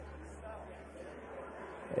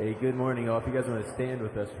Hey, good morning, all. If you guys want to stand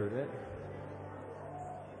with us for a bit.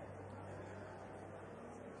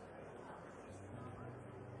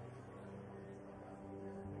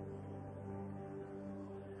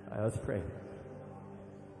 All right, let's pray.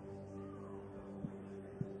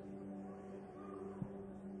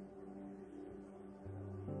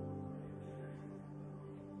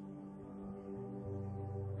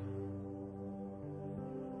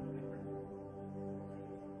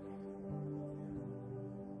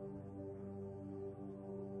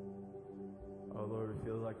 Oh, Lord, we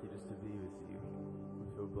feel lucky just to be with you. We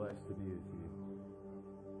feel blessed to be with you.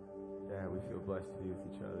 Yeah, we feel blessed to be with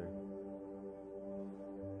each other.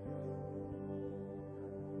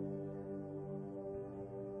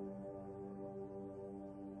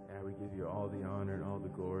 Yeah, we give you all the honor and all the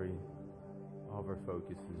glory. All of our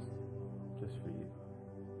focus is just for you.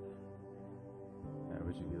 Yeah,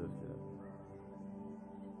 would you be lifted up?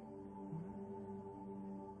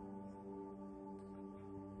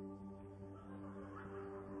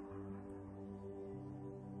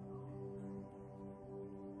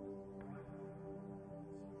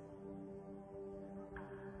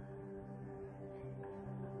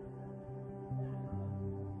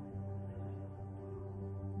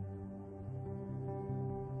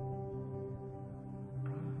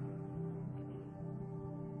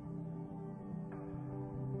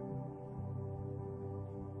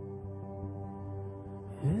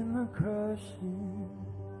 In the crushing,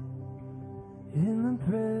 in the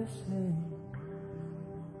pressing,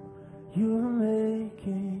 you are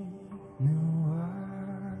making new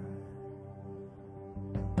wine.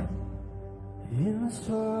 In the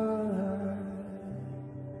starlight,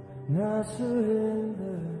 now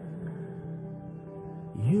surrender,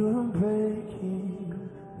 you are breaking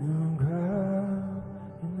new ground.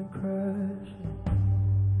 In the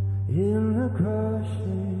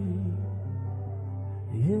crushing,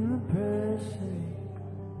 in the pressing,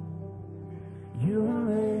 you are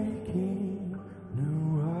making new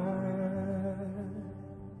wine.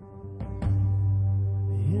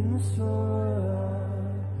 In the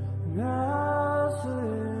starlight, now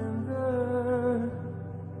surrender,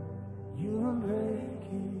 you are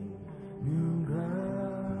breaking new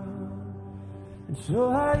ground. And so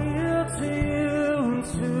I yield to you and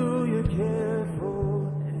to your carefulness.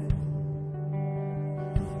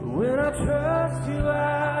 When I trust you,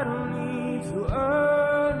 I don't need to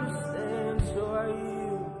understand. So I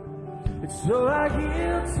yield, and so I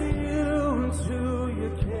yield to you and to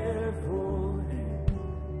your carefulness.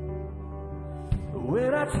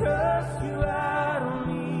 When I trust you, I don't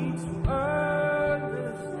need to understand.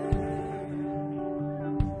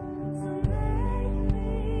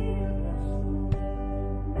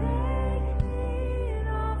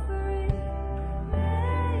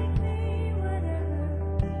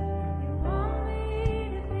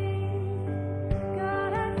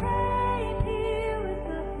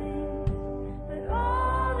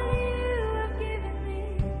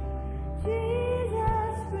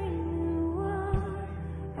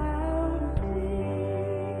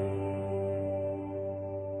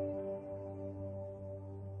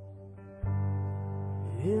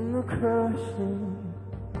 In the crushing,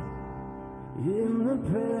 in the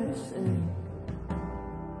pressing,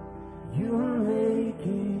 you are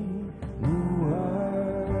making new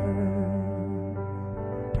wine.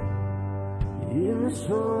 In the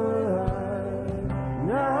starlight,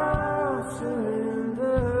 now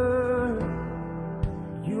surrender,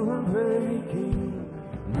 you are breaking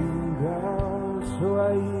new ground. So I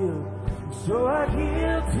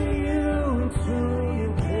yield to you and to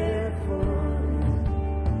your careful.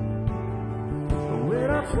 When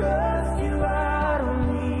I trust you, I don't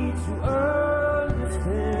need to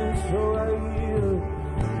understand. So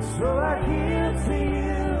I yield to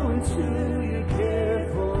you and to your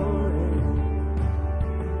carefulness.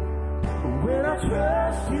 When I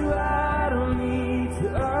trust you, I don't need to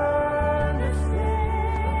understand.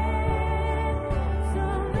 So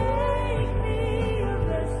make me a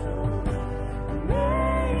vessel,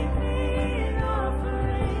 make me an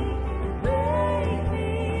offering, make me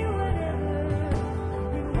whatever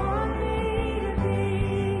you want me to be.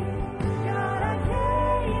 God, I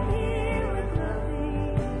came here with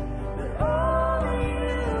nothing but all that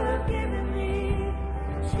you have given me.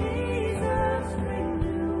 Jesus, bring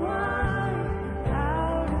new wine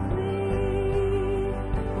out of me.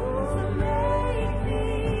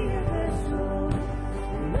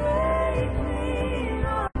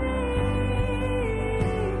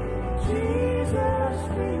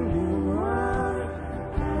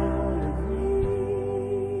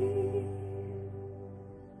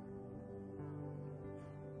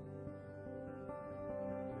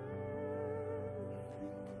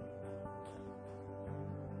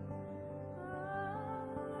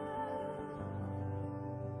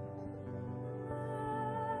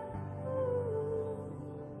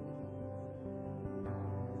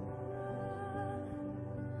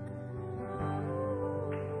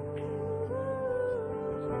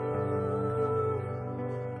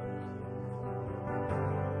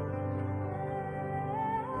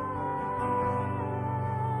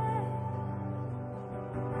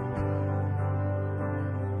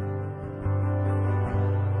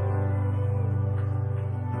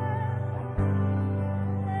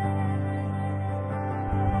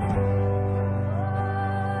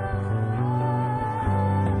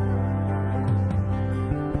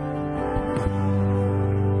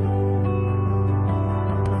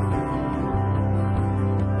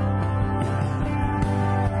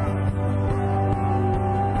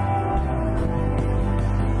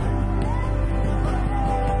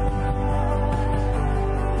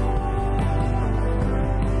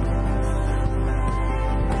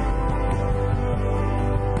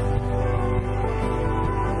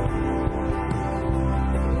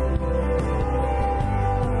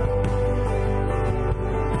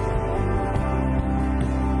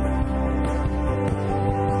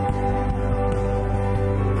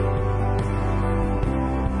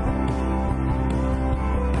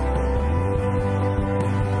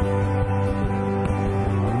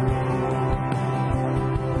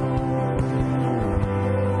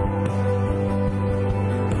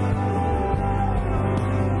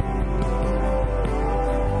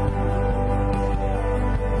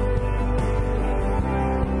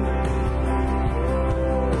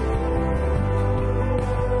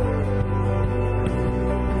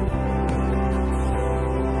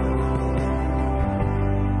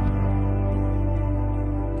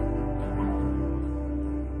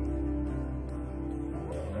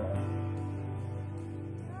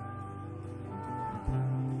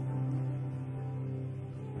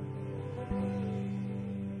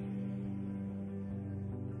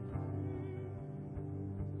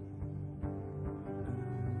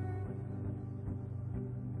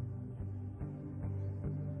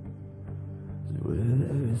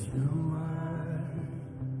 is no wine,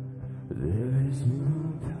 there is no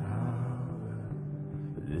power,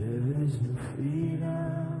 there is no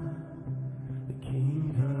freedom. The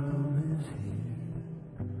kingdom is here.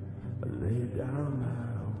 I lay down my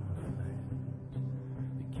own flames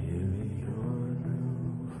to carry your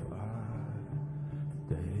new fire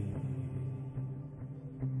today.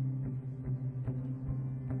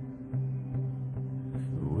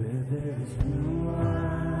 Where there is no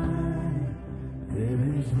wine, there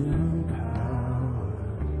is no power,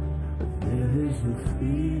 there is no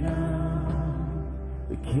freedom.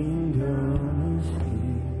 The kingdom is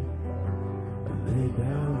here. I lay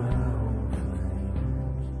down my own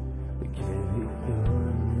flames to carry your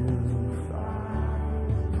new fire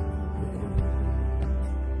today.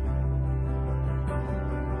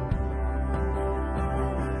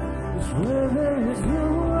 It's where there is no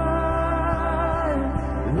wine,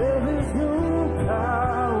 there is no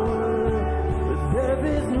power, there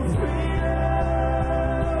is no freedom.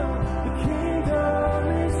 The kingdom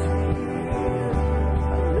is here.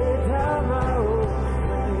 I lay down my own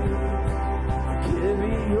flames to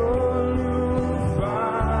carry your new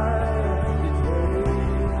fire today.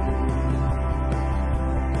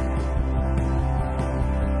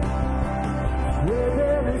 Where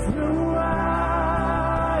there is no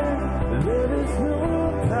wine, there is no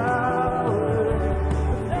power,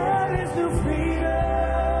 there is no freedom.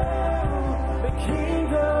 The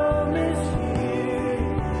kingdom is here.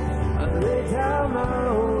 I lay down my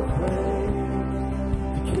old flames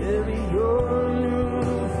to carry your new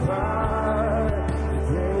fire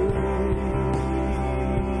today.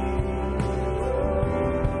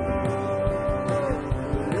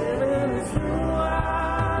 There is no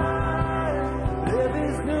wine, there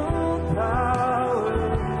is no power,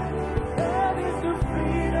 there is no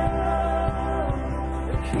freedom.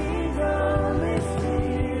 The kingdom is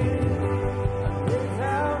here. I lay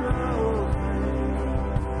down my old flames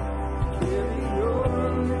to carry your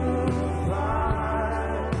new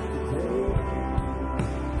fire today.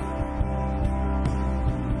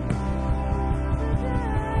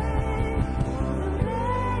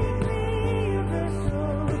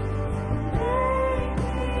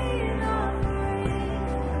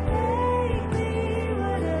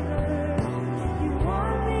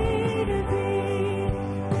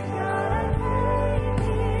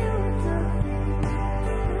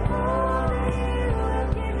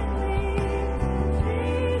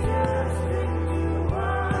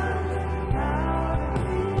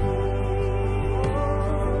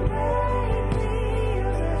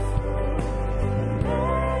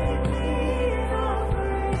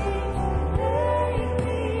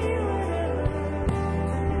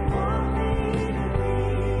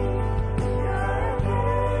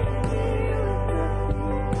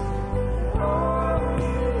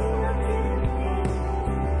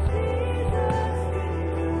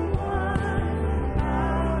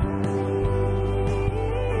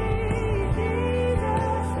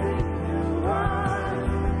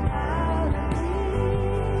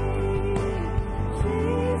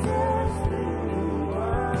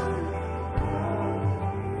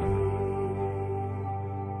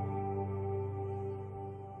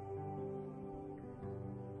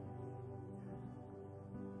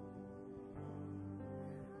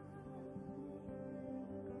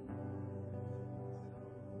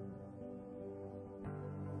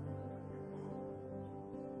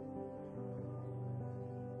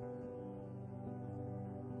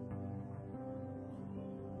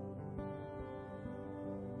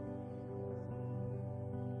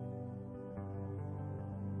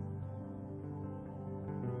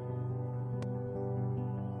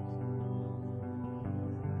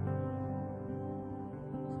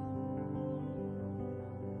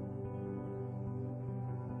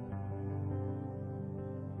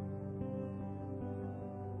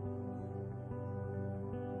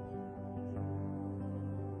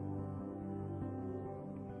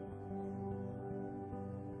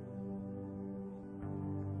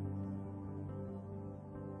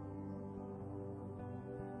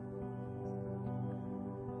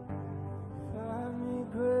 Find me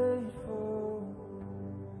grateful,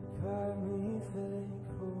 find me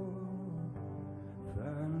thankful,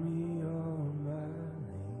 find me on my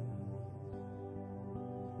knees.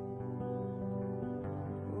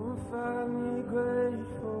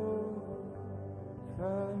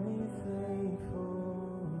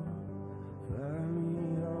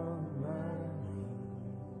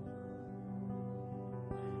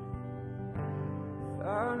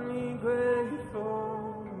 Find me grateful,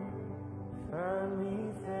 find me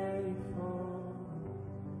thankful,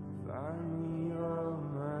 find me on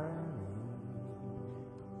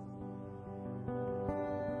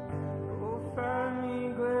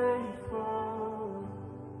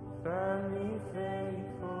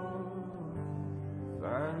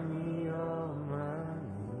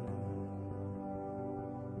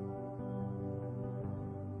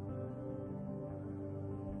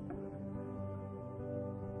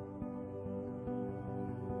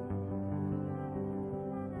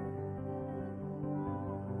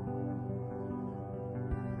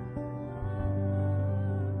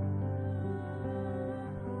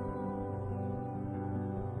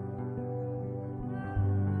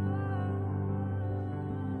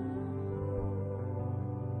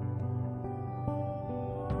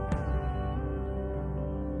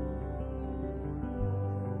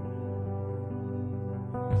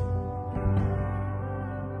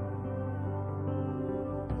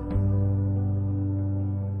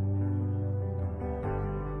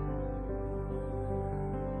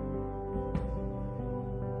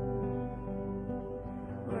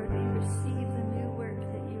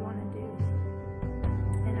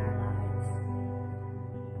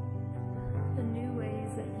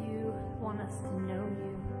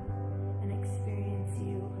you and experience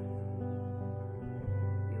you.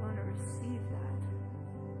 We want to receive that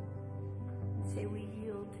and say we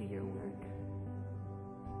yield to your work.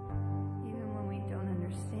 Even when we don't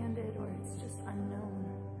understand it or it's just unknown,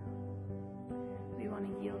 we want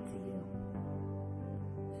to yield to you.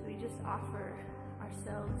 So we just offer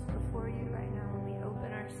ourselves before you right now, and we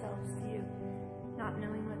open ourselves to you, not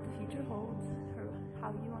knowing what the future holds or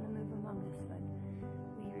how you want to move among us, but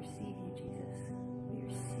we receive you, Jesus. We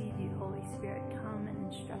receive you, Holy Spirit. Come and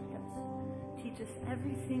instruct us. Teach us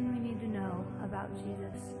everything we need to know about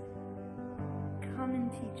Jesus. Come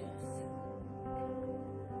and teach us.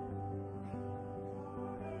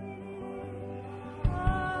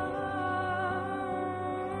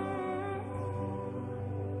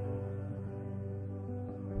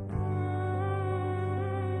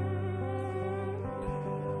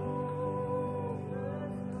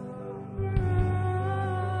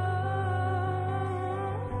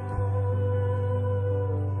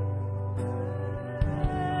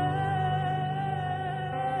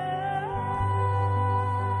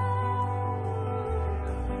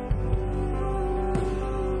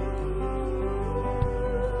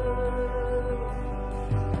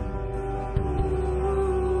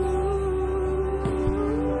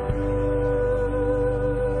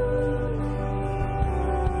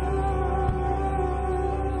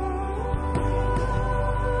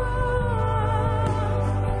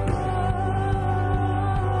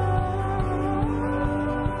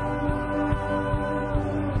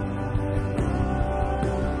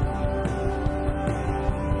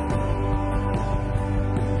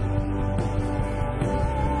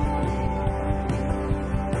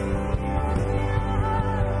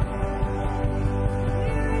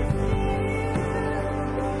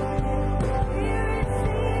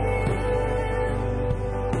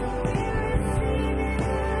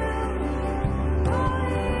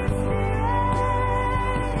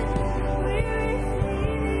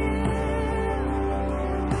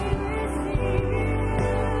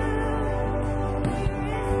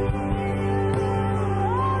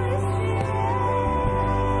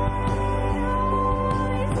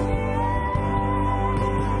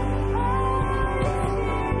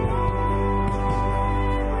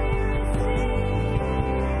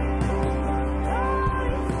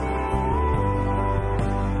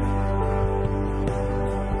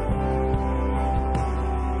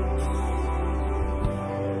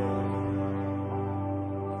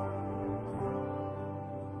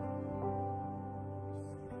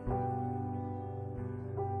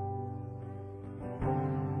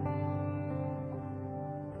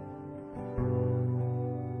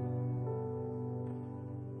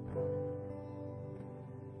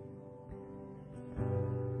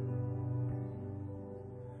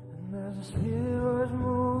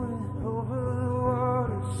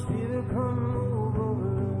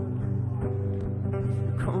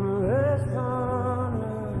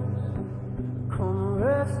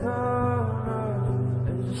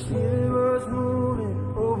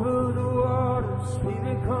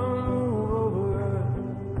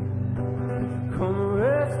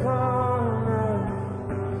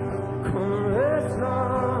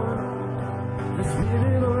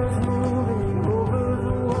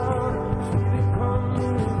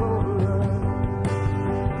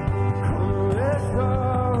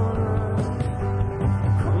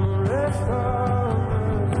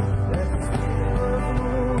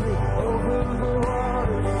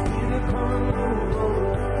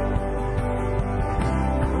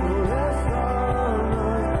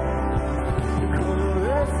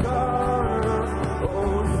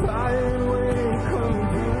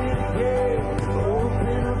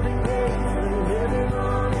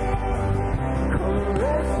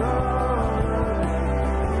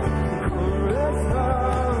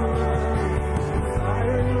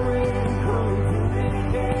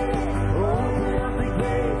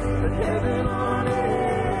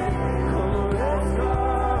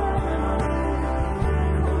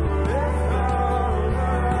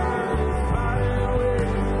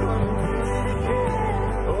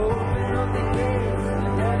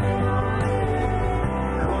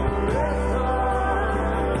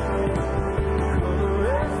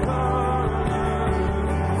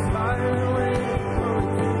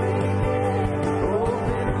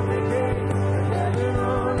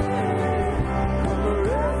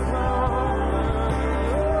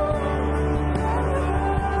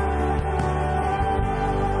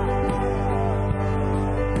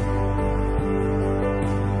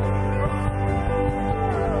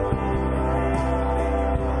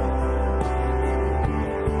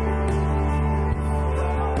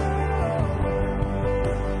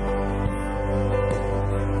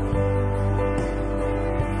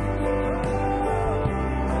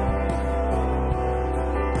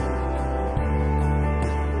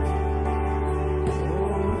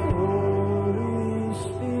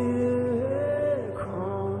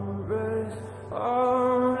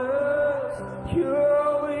 You're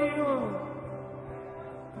all we want.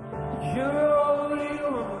 You're all we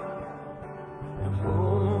want.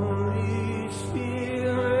 Holy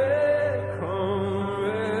Spirit, come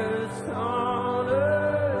rest on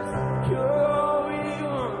us. You're all we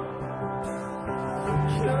want.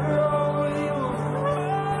 You're all we want.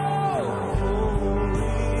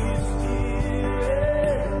 Holy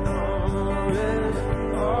Spirit, come rest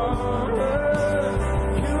on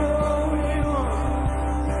us. You're all we want.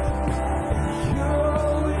 You're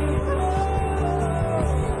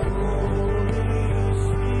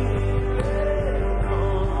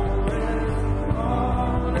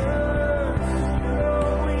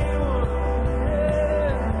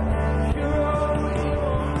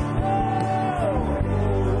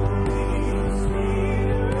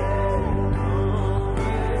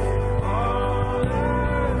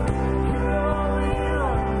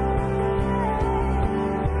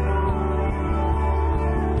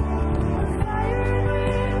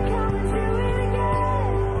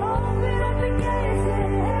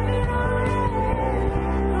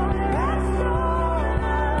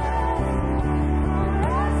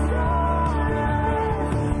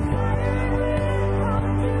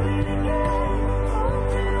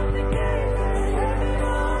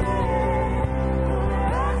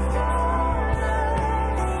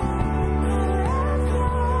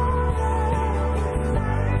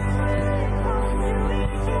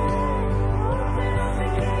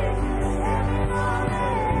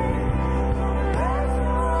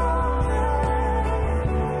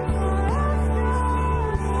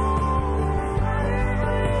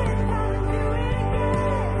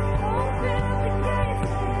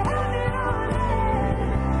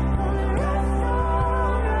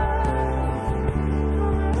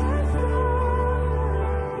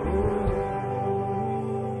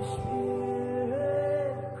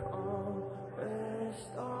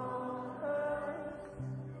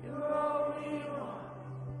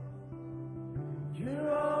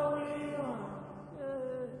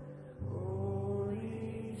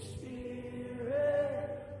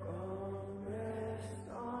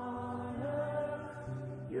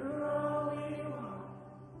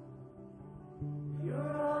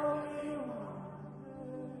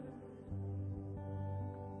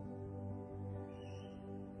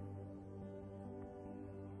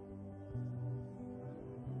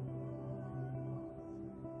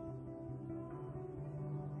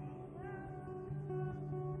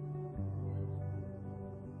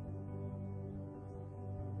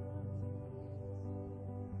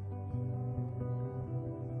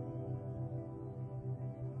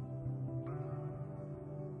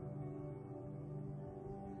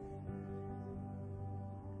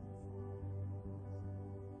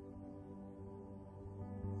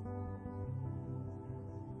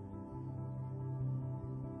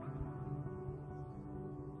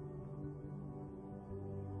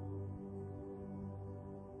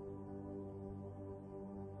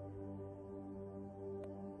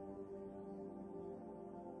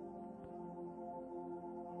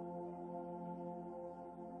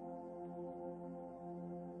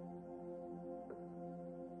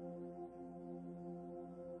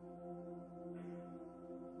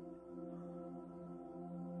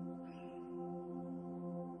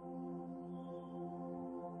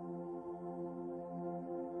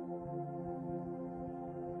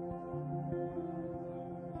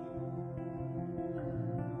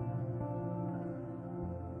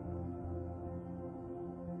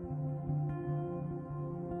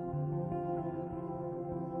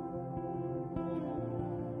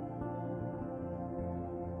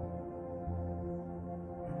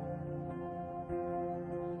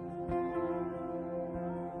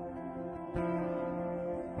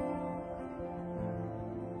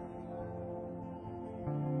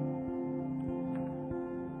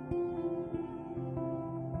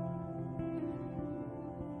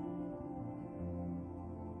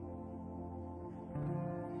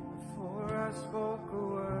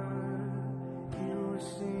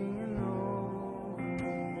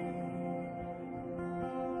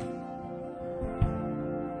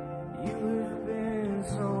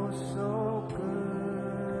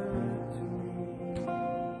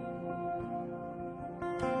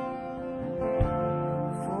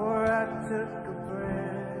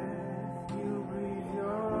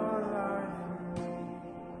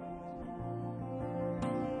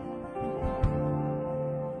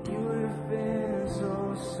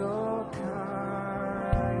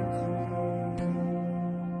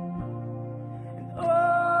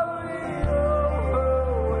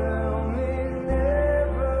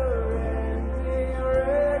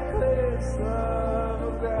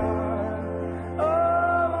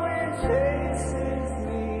chases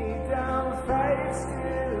me down, fights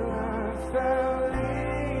till I'm found,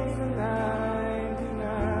 leaves the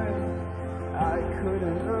 99. I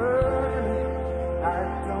couldn't earn it, I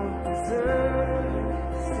don't deserve it.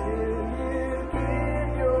 Still you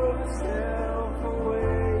give yourself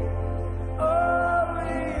away. Oh,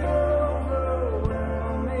 the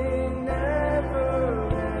overwhelming,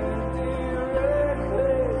 never-ending,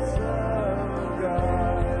 reckless love of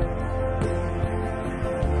God.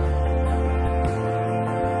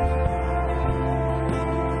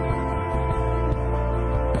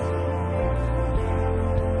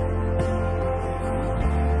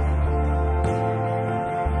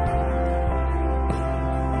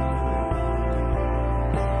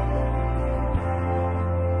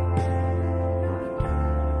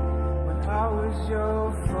 When I was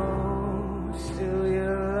your foe, still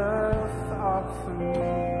your love fought for me.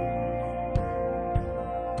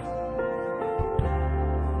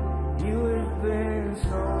 You have been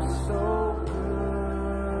so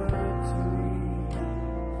good to me.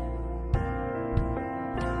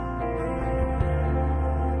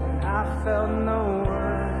 When I felt no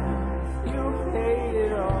worth, you paid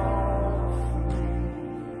it all for me.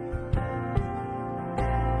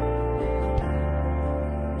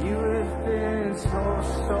 You have been so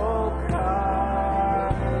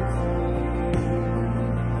kind to me.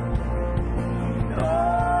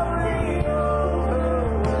 Oh, the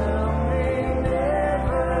overwhelming,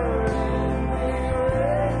 never-ending,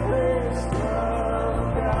 reckless love of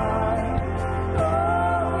God.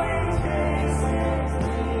 Always chases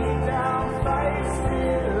me down, fights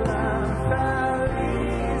till I'm found,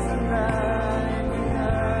 leaves the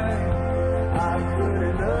 99. I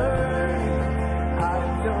couldn't earn it, I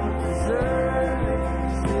don't deserve it.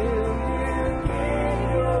 Still you give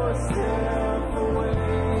yourself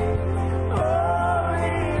away. Oh,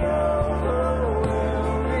 the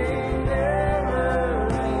overwhelming,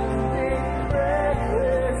 never-ending,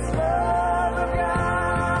 reckless love of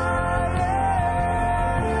God.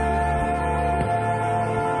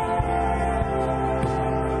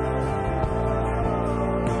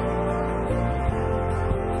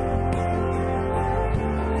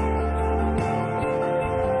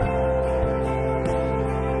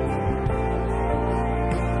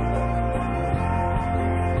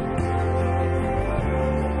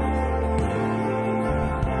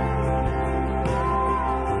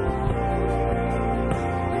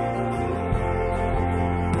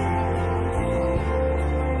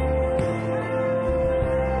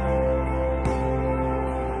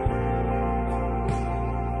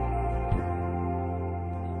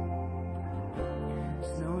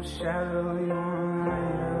 There's no shadow you won't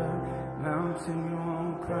light up, mountain you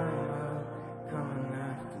won't climb up, coming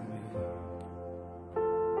after me.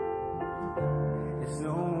 There's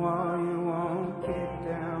no wall you won't kick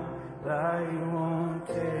down, lie you won't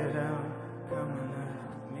tear down, coming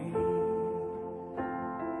after me.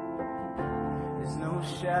 There's no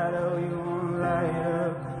shadow you won't light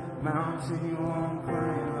up, mountain you won't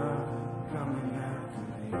climb up, coming after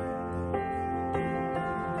me.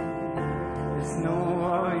 There's no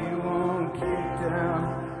wall you won't kick down,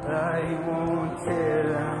 lie you won't tear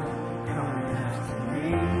down, coming after me.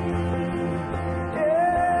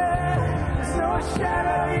 Yeah, there's no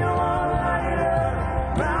shadow you won't light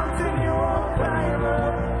up, mountain you won't climb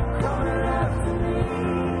up, coming after me.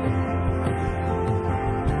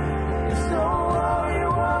 There's no wall you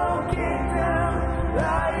won't kick down,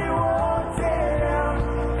 lie you won't tear down,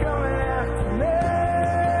 coming after me.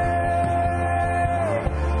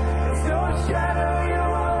 There's no shadow you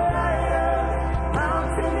won't light up,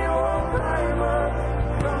 mountain you won't climb up,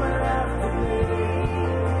 coming after me.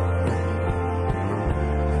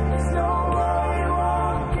 There's no wall you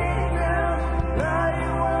won't kick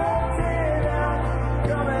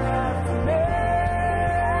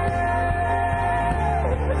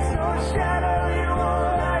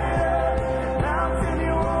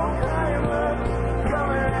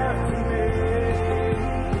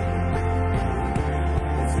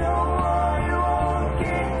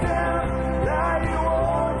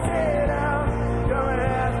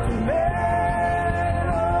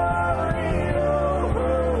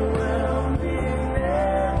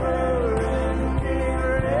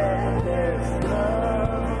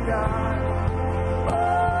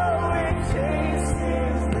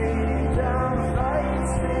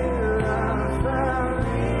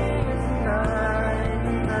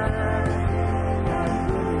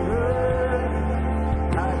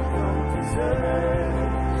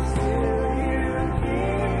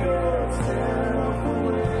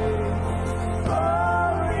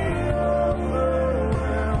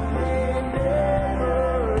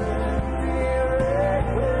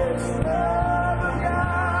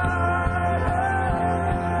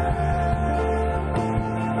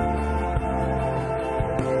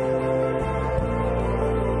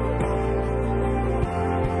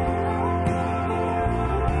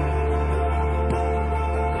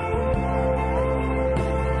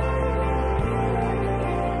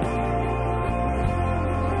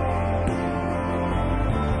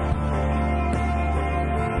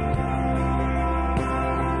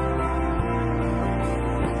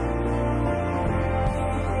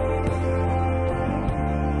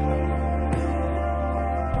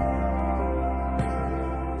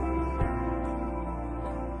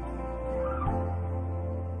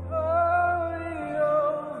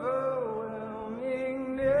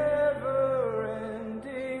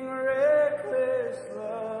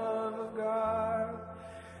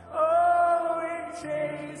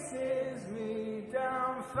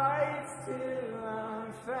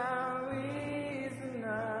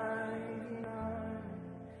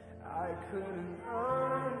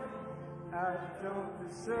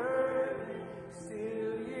deserve it. Still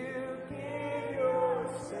you give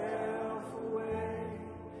yourself away.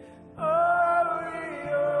 Oh,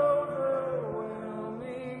 the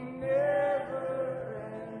overwhelming,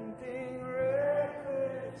 never-ending,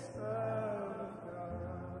 reckless love of God.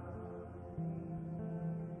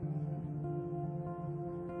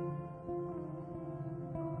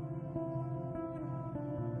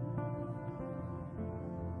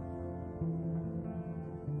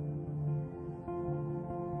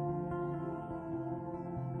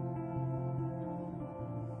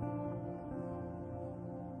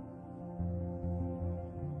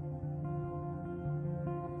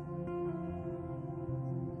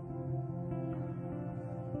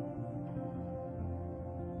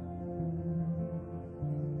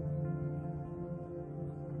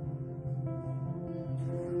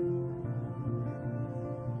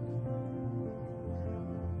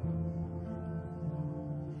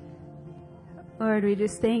 Lord, we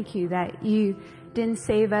just thank you that you didn't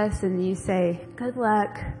save us and you say, good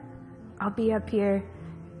luck, I'll be up here.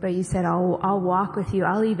 But you said, I'll walk with you.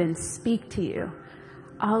 I'll even speak to you.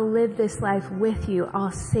 I'll live this life with you.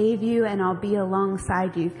 I'll save you and I'll be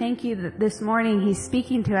alongside you. Thank you that this morning he's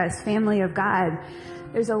speaking to us, family of God.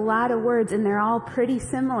 There's a lot of words and they're all pretty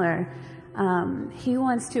similar. He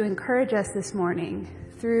wants to encourage us this morning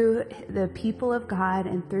through the people of God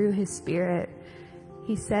and through his Spirit.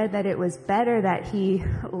 He said that it was better that he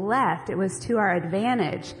left. It was to our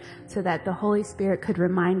advantage so that the Holy Spirit could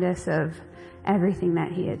remind us of everything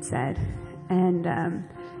that he had said. And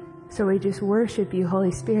so we just worship you, Holy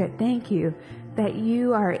Spirit. Thank you that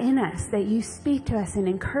you are in us, that you speak to us and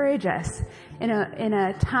encourage us in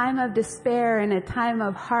a time of despair, in a time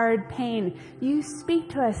of hard pain. You speak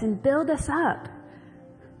to us and build us up.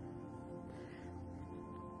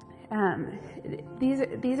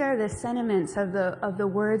 These are the sentiments of the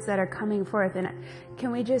words that are coming forth. And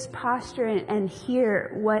can we just posture and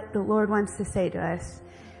hear what the Lord wants to say to us?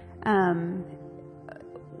 One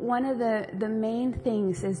of the main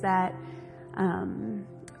things is that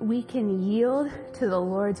we can yield to the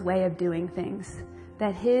Lord's way of doing things,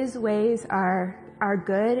 that his ways are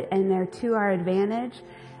good and they're to our advantage.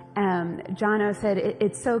 John O said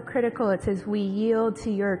it's so critical. It says we yield to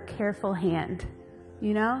your careful hand.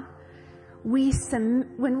 You know,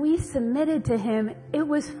 when we submitted to him, it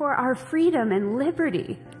was for our freedom and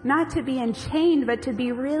liberty, not to be enchained, but to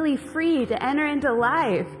be really free, to enter into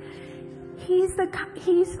life. He's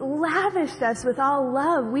lavished us with all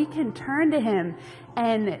love. We can turn to him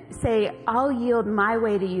and say, I'll yield my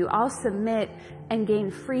way to you. I'll submit and gain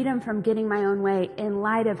freedom from getting my own way in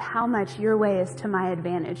light of how much your way is to my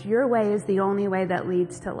advantage. Your way is the only way that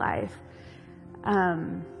leads to life.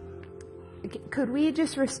 Could we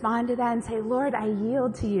just respond to that and say, Lord, I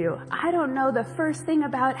yield to you. I don't know the first thing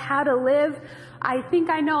about how to live. I think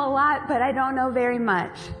I know a lot, but I don't know very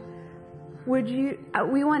much.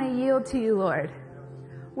 We want to yield to you, Lord.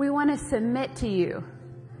 We want to submit to you.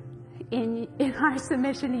 In our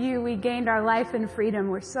submission to you, we gained our life and freedom.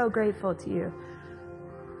 We're so grateful to you.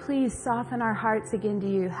 Please soften our hearts again to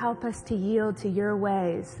you. Help us to yield to your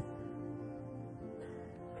ways.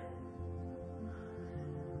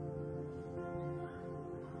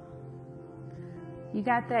 You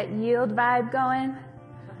got that yield vibe going?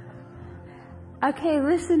 Okay,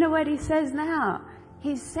 listen to what he says now.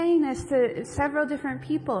 He's saying this to several different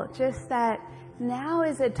people, just that now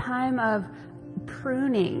is a time of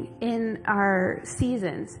pruning in our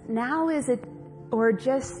seasons. Now is it, or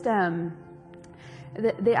just, the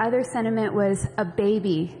other sentiment was a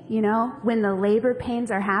baby, you know, when the labor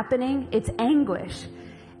pains are happening, it's anguish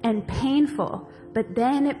and painful. But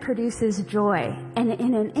then it produces joy. And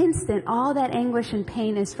in an instant, all that anguish and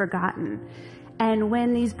pain is forgotten. And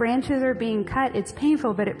when these branches are being cut, it's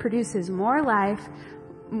painful, but it produces more life,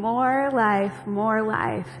 more life, more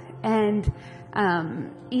life. And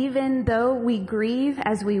even though we grieve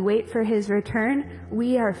as we wait for his return,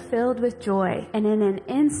 we are filled with joy. And in an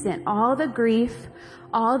instant, all the grief,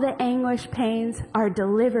 all the anguish, pains are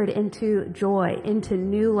delivered into joy, into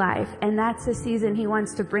new life. And that's the season he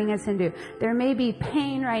wants to bring us into. There may be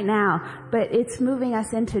pain right now, but it's moving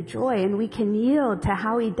us into joy, and we can yield to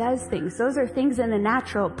how he does things. Those are things in the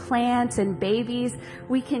natural, plants and babies.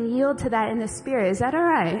 We can yield to that in the spirit. Is that all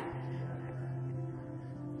right?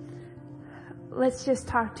 Let's just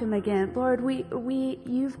talk to him again. Lord,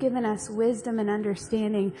 you've given us wisdom and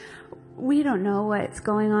understanding. We don't know what's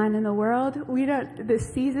going on in the world. The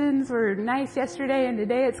seasons were nice yesterday and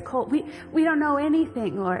today it's cold. We don't know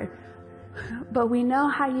anything, Lord. But we know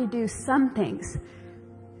how you do some things.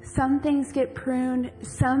 Some things get pruned.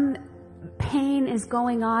 Some pain is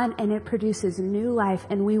going on and it produces new life,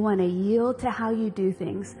 and we want to yield to how you do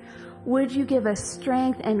things. Would you give us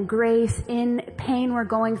strength and grace in pain we're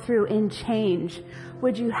going through, in change?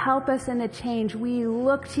 Would you help us in the change? We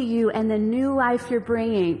look to you and the new life you're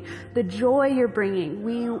bringing, the joy you're bringing.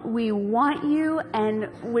 We want you, and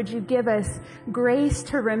would you give us grace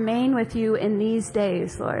to remain with you in these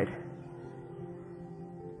days, Lord?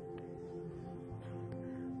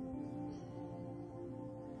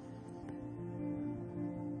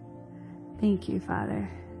 Thank you, Father.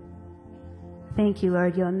 Thank you,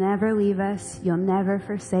 Lord. You'll never leave us. You'll never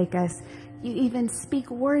forsake us. You even speak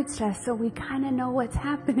words to us so we kind of know what's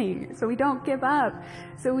happening, so we don't give up,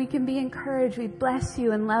 so we can be encouraged. We bless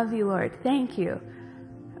you and love you, Lord. Thank you.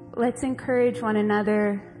 Let's encourage one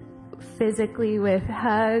another physically with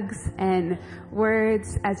hugs and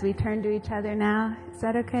words as we turn to each other now. Is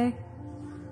that okay?